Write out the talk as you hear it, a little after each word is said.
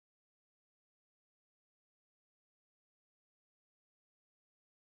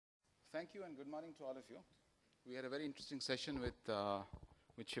Thank you and good morning to all of you. We had a very interesting session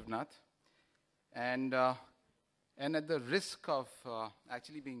with Shivnath. And at the risk of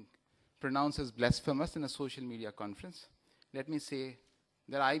actually being pronounced as blasphemous in a social media conference, let me say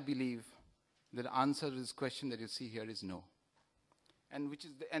that I believe that the answer to this question that you see here is no. And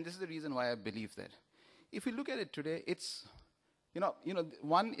this is the reason why I believe that. If you look at it today, it's,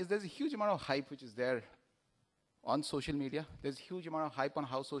 one is there's a huge amount of hype which is there on social media. There's a huge amount of hype on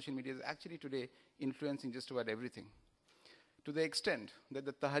how social media is actually today influencing just about everything. To the extent that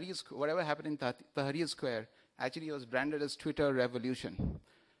the whatever happened in Tahrir Square actually was branded as Twitter revolution.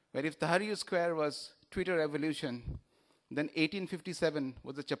 Where if Tahrir Square was Twitter revolution, then 1857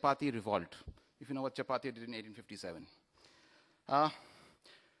 was the Chapati revolt, if you know what Chapati did in 1857. Now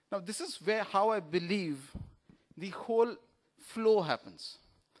this is how I believe the whole flow happens.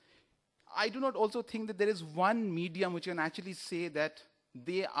 I do not also think that there is one medium which can actually say that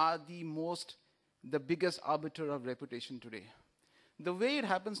they are the biggest arbiter of reputation today. The way it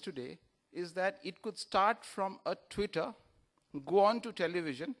happens today is that it could start from a Twitter, go on to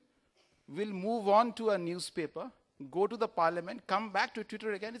television, will move on to a newspaper, go to the parliament, come back to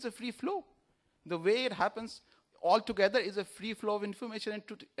Twitter again. It's a free flow. The way it happens altogether is a free flow of information,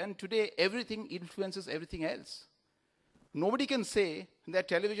 and today everything influences everything else. Nobody can say that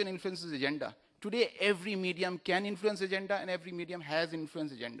television influences agenda. Today, every medium can influence agenda, and every medium has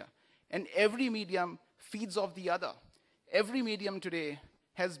influenced agenda. And every medium feeds off the other. Every medium today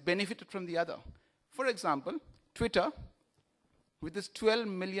has benefited from the other. For example, Twitter, with its 12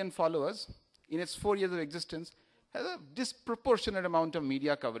 million followers in its 4 years of existence, has a disproportionate amount of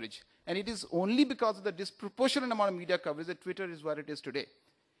media coverage. And it is only because of the disproportionate amount of media coverage that Twitter is what it is today.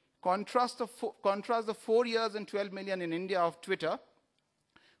 Contrast the 4 years and 12 million in India of Twitter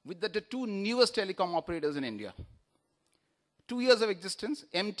with the two newest telecom operators in India. 2 years of existence,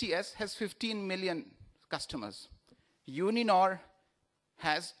 MTS has 15 million customers. Uninor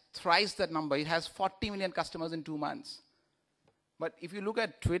has thrice that number. It has 40 million customers in 2 months. But if you look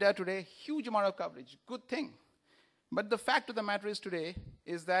at Twitter today, huge amount of coverage, good thing. But the fact of the matter is today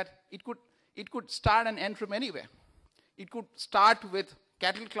is that it could start and end from anywhere. It could start with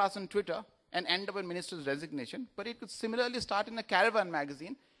cattle class on Twitter and end up in minister's resignation, but it could similarly start in a caravan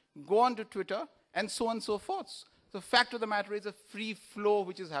magazine, go on to Twitter, and so on and so forth. The fact of the matter is a free flow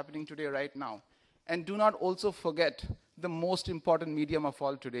which is happening today right now. And do not also forget the most important medium of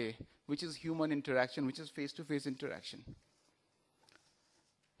all today, which is human interaction, which is face-to-face interaction.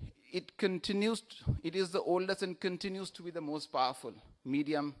 It is the oldest and continues to be the most powerful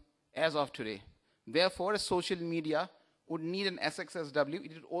medium as of today. Therefore, a social media would need an SXSW.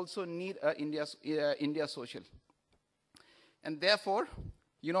 It would also need IndiaSocial. And therefore,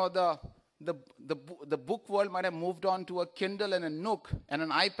 the book world might have moved on to a Kindle and a Nook and an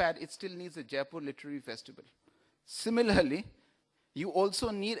iPad. It still needs a Jaipur Literary Festival. Similarly, you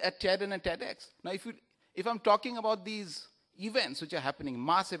also need a TED and a TEDx. Now, if I'm talking about these events which are happening,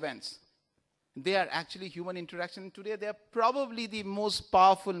 mass events, they are actually human interaction. Today, they are probably the most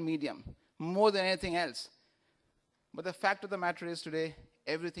powerful medium, more than anything else. But the fact of the matter is today,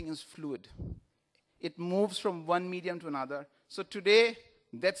 everything is fluid. It moves from one medium to another. So today,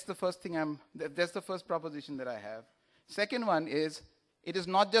 that's the first proposition that I have. Second one is, it is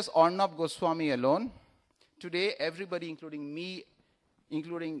not just Arnab Goswami alone. Today, everybody, including me,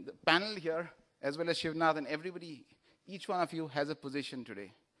 including the panel here, as well as Shivnath and everybody, each one of you has a position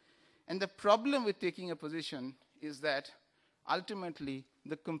today. And the problem with taking a position is that ultimately,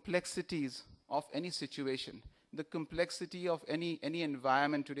 the complexities of any situation, the complexity of any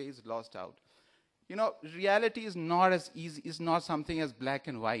environment today is lost out. Reality is not as easy, is not something as black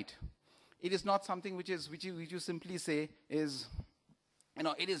and white. It is not something which you simply say is,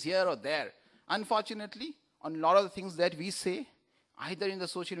 it is here or there. Unfortunately, on a lot of the things that we say, either in the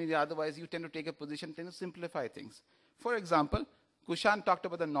social media, otherwise you tend to take a position, tend to simplify things. For example, Kushan talked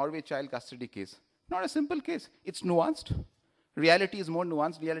about the Norway child custody case. Not a simple case. It's nuanced. Reality is more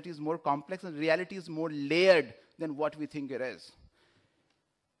nuanced, reality is more complex, and reality is more layered than what we think it is.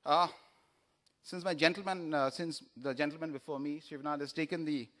 Since the gentleman before me, Shivnath, has taken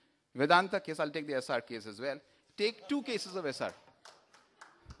the Vedanta case, I'll take the SR case as well. Take 2 cases of SR.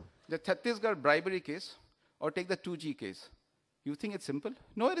 The Chhattisgarh bribery case, or take the 2G case. You think it's simple?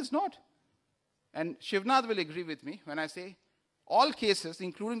 No, it is not. And Shivnath will agree with me when I say all cases,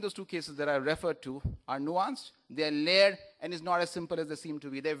 including those 2 cases that I referred to, are nuanced, they're layered, and it's not as simple as they seem to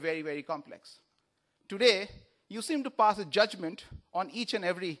be. They're very, very complex. Today, you seem to pass a judgment on each and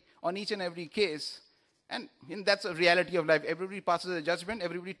every case, and that's a reality of life. Everybody passes a judgment,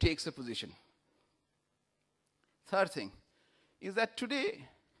 everybody takes a position. Third thing is that today,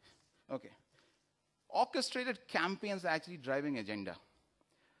 Okay. Orchestrated campaigns are actually driving agenda.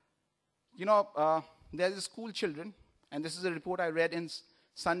 You know, there's school children, and this is a report I read in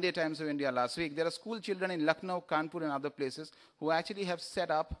Sunday Times of India last week. There are school children in Lucknow, Kanpur, and other places who actually have set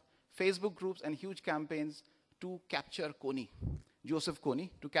up Facebook groups and huge campaigns to capture Kony, Joseph Kony,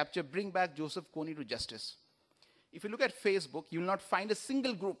 to bring back Joseph Kony to justice. If you look at Facebook, you will not find a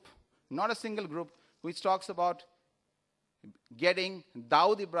single group, not a single group, which talks about getting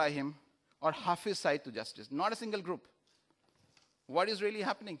Dawood Ibrahim or Hafiz Saeed to justice. Not a single group. What is really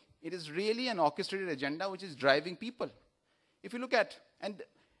happening? It is really an orchestrated agenda which is driving people. If you look at, and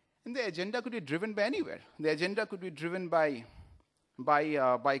the agenda could be driven by anywhere. The agenda could be driven by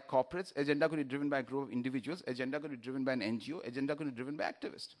corporates. Agenda could be driven by a group of individuals. Agenda could be driven by an NGO. Agenda could be driven by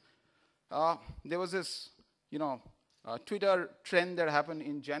activists. There was this, Twitter trend that happened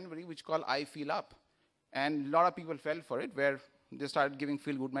in January which called I Feel Up. And a lot of people fell for it, where they started giving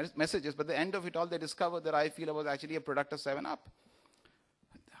feel-good messages. But at the end of it all, they discovered that I Feel Up was actually a product of 7-Up.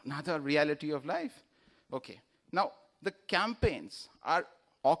 Another reality of life. Okay. Now, the campaigns are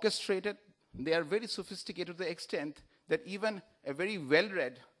orchestrated. They are very sophisticated to the extent that even a very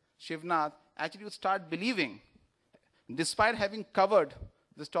well-read Shivnath actually would start believing, despite having covered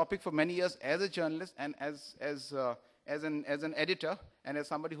this topic for many years as a journalist and as an editor and as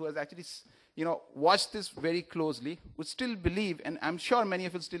somebody who has actually watched this very closely, would still believe, and I'm sure many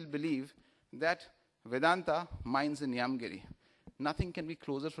of you still believe, that Vedanta mines in Yamgiri. Nothing can be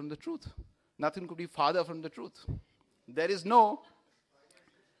closer from the truth. Nothing could be farther from the truth. There is no,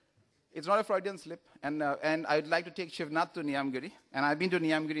 it's not a Freudian slip, and I'd like to take Shivnath to Niyamgiri, and I've been to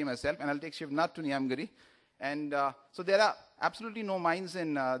Niyamgiri myself, and I'll take Shivnath to Niyamgiri. And so there are absolutely no mines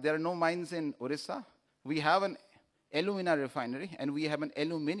in, there are no mines in Orissa. We have an alumina refinery, and we have an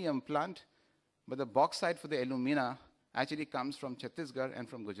aluminium plant, but the bauxite for the alumina actually comes from Chhattisgarh and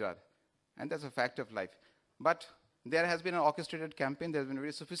from Gujarat. And that's a fact of life. But there has been an orchestrated campaign, there's been a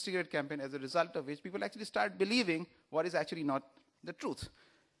very sophisticated campaign, as a result of which people actually start believing what is actually not the truth.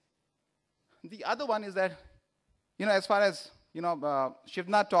 The other one is that, as far as,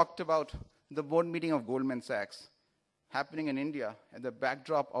 Shivnath talked about the board meeting of Goldman Sachs happening in India at the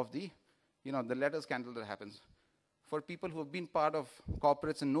backdrop of the, the letter scandal that happens. For people who have been part of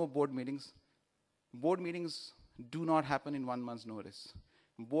corporates and know board meetings do not happen in 1 month's notice.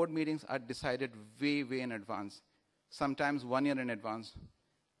 Board meetings are decided way, way in advance, sometimes 1 year in advance.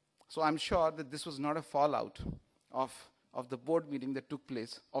 So I'm sure that this was not a fallout of the board meeting that took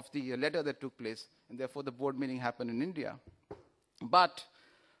place, of the letter that took place, and therefore the board meeting happened in India. But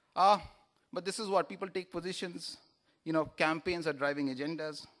this is what people take positions. Campaigns are driving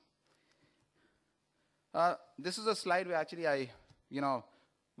agendas. This is a slide where actually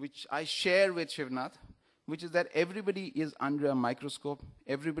which I share with Shivnath, which is that everybody is under a microscope,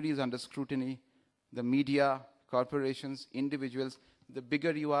 everybody is under scrutiny, the media, corporations, individuals. The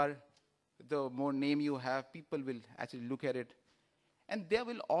bigger you are, the more name you have, people will actually look at it. And there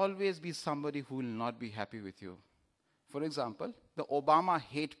will always be somebody who will not be happy with you. For example, the Obama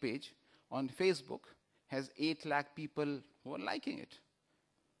hate page on Facebook has 8 lakh people who are liking it.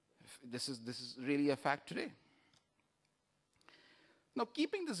 This is really a fact today. Now,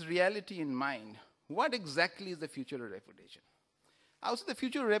 keeping this reality in mind, what exactly is the future of reputation? I would say the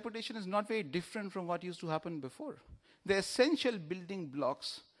future of reputation is not very different from what used to happen before. The essential building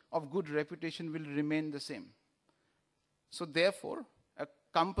blocks of good reputation will remain the same. So therefore, a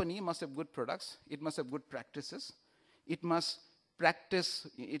company must have good products, it must have good practices, it must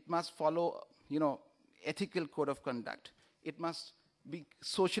follow, ethical code of conduct, it must be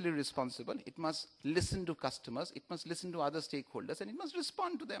socially responsible, it must listen to customers, it must listen to other stakeholders, and it must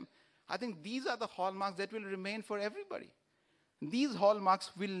respond to them. I think these are the hallmarks that will remain for everybody. These hallmarks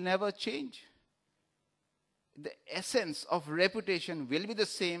will never change. The essence of reputation will be the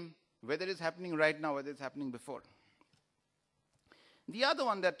same, whether it's happening right now, whether it's happening before. The other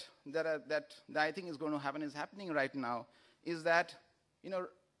one that I think is going to happen, is happening right now, is that,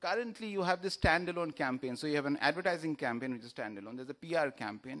 currently you have this standalone campaign. So you have an advertising campaign, which is standalone. There's a PR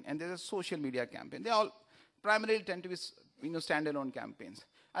campaign, and there's a social media campaign. They all primarily tend to be, standalone campaigns.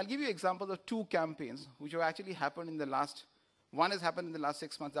 I'll give you examples of 2 campaigns which have actually happened in the last, one has happened in the last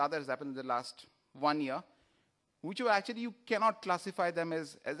 6 months, the other has happened in the last 1 year, which are actually, you cannot classify them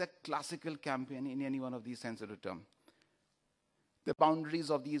as a classical campaign in any one of these sense of the term. The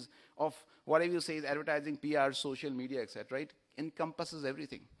boundaries of these, of whatever you say is advertising, PR, social media, etc., right, encompasses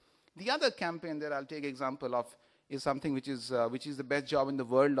everything. The other campaign that I'll take example of is something which is the best job in the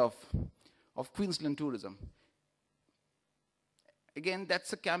world of Queensland tourism. Again,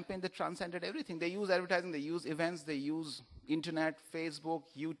 that's a campaign that transcended everything. They use advertising, they use events, they use internet, Facebook,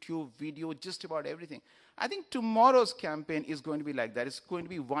 YouTube, video, just about everything. I think tomorrow's campaign is going to be like that. It's going to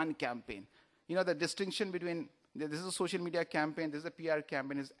be one campaign. You know, the distinction between this is a social media campaign, this is a PR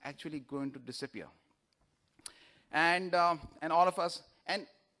campaign, is actually going to disappear. And all of us, and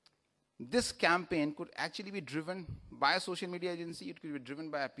this campaign could actually be driven by a social media agency, it could be driven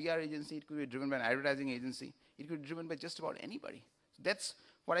by a PR agency, it could be driven by an advertising agency, it could be driven by just about anybody. So that's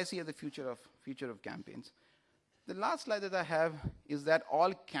what I see as the future of campaigns. The last slide that I have is that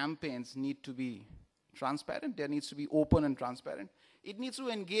all campaigns need to be transparent. There needs to be open and transparent. It needs to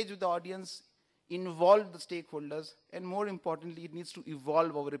engage with the audience, involve the stakeholders, and more importantly, it needs to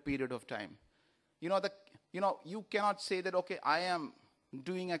evolve over a period of time. You cannot say that, okay, I am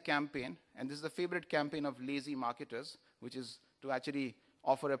doing a campaign, and this is the favorite campaign of lazy marketers, which is to actually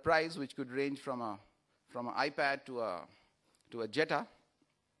offer a prize which could range from an iPad to a Jetta.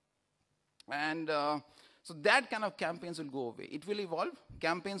 And so that kind of campaigns will go away. It will evolve.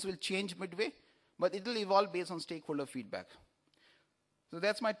 Campaigns will change midway, but it will evolve based on stakeholder feedback. So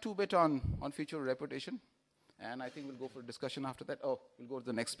that's my 2-bit on future reputation. And I think we'll go for a discussion after that. Oh, we'll go to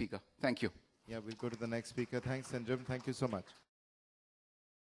the next speaker. Thank you. Yeah, we'll go to the next speaker. Thanks, Senjam. Thank you so much.